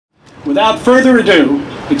Without further ado,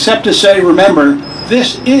 except to say, remember,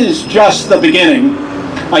 this is just the beginning,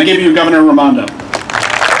 I give you Governor Raimondo.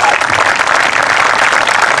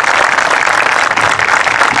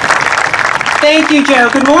 Thank you, Joe.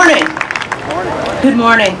 Good morning. Good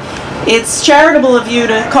morning. It's charitable of you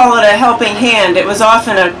to call it a helping hand. It was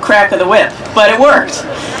often a crack of the whip, but it worked.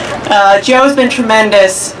 Joe's been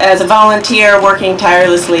tremendous as a volunteer, working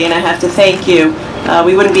tirelessly, and I have to thank you.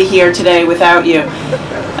 We wouldn't be here today without you.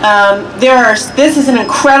 This is an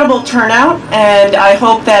incredible turnout, and I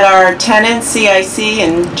hope that our tenants, CIC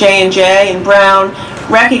and J&J and Brown,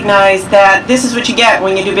 recognize that this is what you get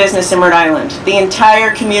when you do business in Rhode Island. The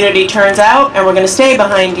entire community turns out, and we're going to stay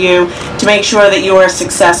behind you to make sure that you are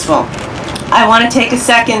successful. I want to take a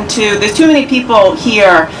second there's too many people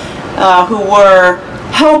here who were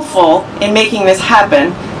helpful in making this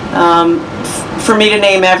happen for me to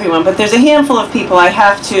name everyone, but there's a handful of people I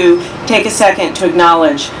have to take a second to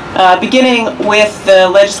acknowledge, beginning with the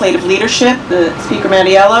legislative leadership, the Speaker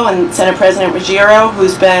Mattiello and Senate President Ruggiero,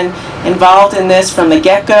 who's been involved in this from the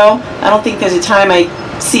get-go. I don't think there's a time I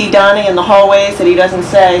see Donnie in the hallways that he doesn't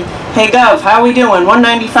say, "Hey Gov, how are we doing?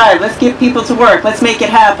 195, let's get people to work, let's make it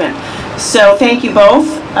happen." So thank you both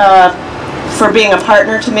for being a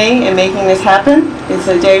partner to me in making this happen. It's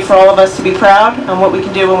a day for all of us to be proud on what we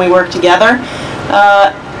can do when we work together.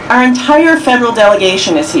 Our entire federal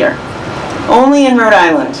delegation is here, only in Rhode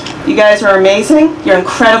Island. You guys are amazing. You're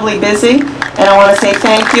incredibly busy, and I want to say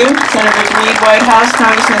thank you, Senators Reid, Whitehouse,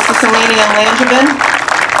 Congressman Cicilline, and Langevin.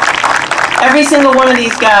 Every single one of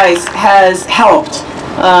these guys has helped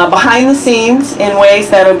behind the scenes in ways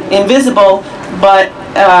that are invisible, but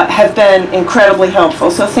have been incredibly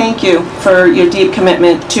helpful. So thank you for your deep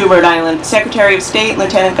commitment to Rhode Island. Secretary of State,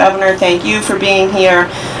 Lieutenant Governor, thank you for being here.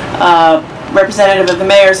 Representative of the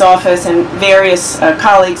Mayor's Office and various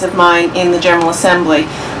colleagues of mine in the General Assembly.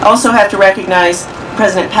 I also have to recognize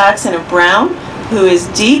President Paxson of Brown, who is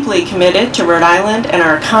deeply committed to Rhode Island and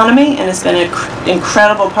our economy and has been an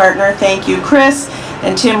incredible partner. Thank you, Chris,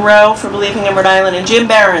 and Tim Rowe for believing in Rhode Island, and Jim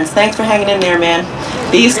Barons, thanks for hanging in there, man.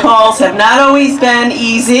 These calls have not always been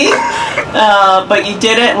easy, but you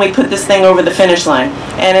did it, and we put this thing over the finish line.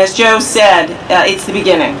 And as Joe said, it's the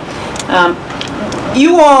beginning.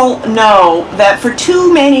 You all know that for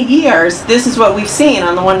too many years, this is what we've seen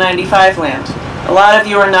on the 195 land. A lot of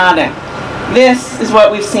you are nodding. This is what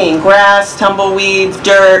we've seen: grass, tumbleweeds,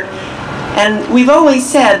 dirt. And we've always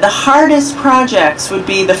said the hardest projects would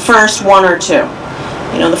be the first one or two.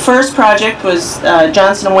 You know, the first project was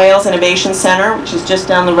Johnson & Wales Innovation Center, which is just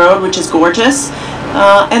down the road, which is gorgeous.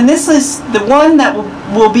 And this is the one that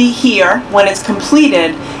will be here when it's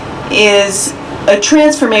completed, is a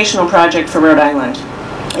transformational project for Rhode Island.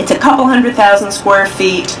 It's a couple 100,000 square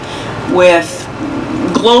feet with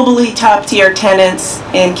globally top-tier tenants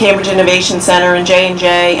in Cambridge Innovation Center and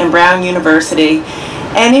J&J and Brown University.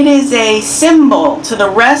 And it is a symbol to the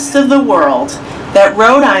rest of the world that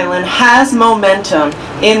Rhode Island has momentum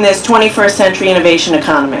in this 21st century innovation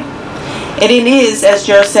economy. And it is, as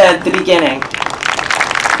Joe said, the beginning.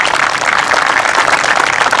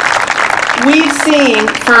 We've seen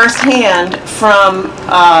firsthand from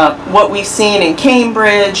what we've seen in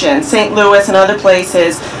Cambridge and St. Louis and other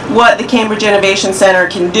places what the Cambridge Innovation Center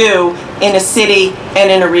can do in a city and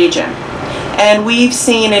in a region. And we've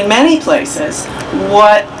seen in many places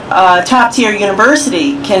what a top-tier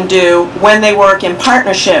university can do when they work in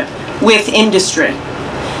partnership with industry.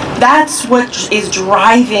 That's what is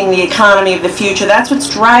driving the economy of the future. That's what's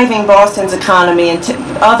driving Boston's economy and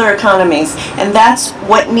other economies. And that's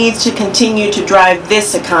what needs to continue to drive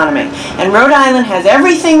this economy. And Rhode Island has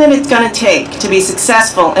everything that it's going to take to be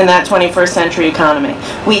successful in that 21st century economy.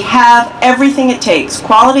 We have everything it takes: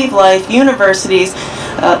 quality of life, universities,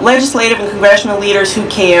 legislative and congressional leaders who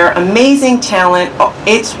care, amazing talent.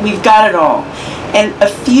 We've got it all. And a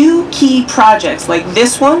few key projects like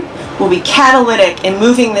this one will be catalytic in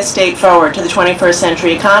moving the state forward to the 21st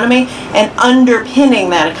century economy and underpinning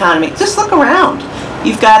that economy. Just look around.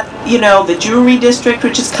 You've got, you know, the Jewelry District,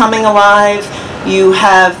 which is coming alive. You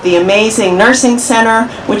have the amazing Nursing Center,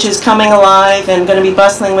 which is coming alive and going to be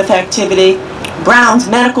bustling with activity. Brown's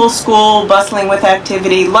Medical School, bustling with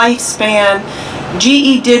activity. Lifespan,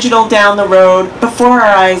 GE Digital down the road. Before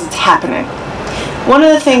our eyes, it's happening. One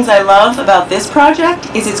of the things I love about this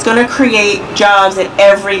project is it's going to create jobs at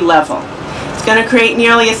every level. It's going to create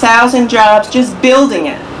nearly 1,000 jobs just building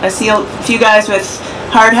it. I see a few guys with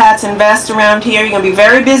hard hats and vests around here. You're going to be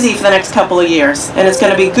very busy for the next couple of years, and it's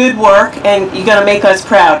going to be good work, and you're going to make us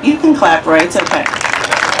proud. You can clap, Roy. It's okay.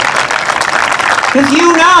 Because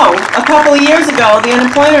you know, a couple of years ago, the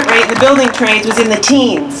unemployment rate in the building trades was in the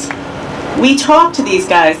teens. We talked to these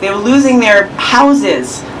guys. They were losing their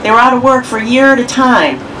houses. They were out of work for a year at a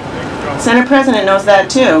time. Senate President knows that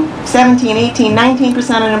too. 17, 18,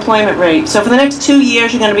 19% unemployment rate. So for the next 2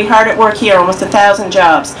 years, you're going to be hard at work here, almost 1,000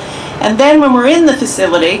 jobs. And then when we're in the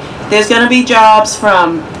facility, there's going to be jobs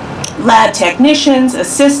from lab technicians,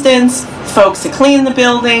 assistants, folks to clean the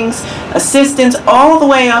buildings, assistants, all the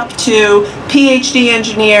way up to PhD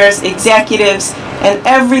engineers, executives, and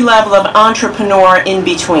every level of entrepreneur in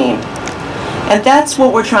between. And that's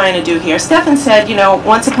what we're trying to do here. Stefan said, you know,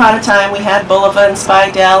 once upon a time we had Bulova and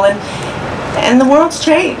Spidell, and the world's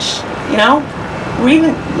changed. You know,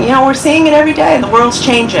 we're seeing it every day. The world's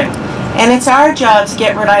changing, and it's our job to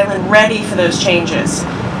get Rhode Island ready for those changes.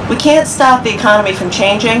 We can't stop the economy from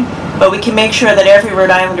changing, but we can make sure that every Rhode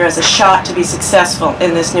Islander has a shot to be successful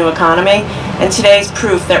in this new economy. And today's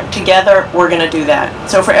proof that together we're going to do that.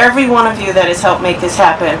 So for every one of you that has helped make this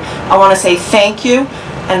happen, I want to say thank you.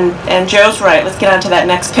 And Joe's right. Let's get on to that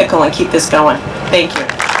next pickle and keep this going. Thank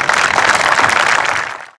you.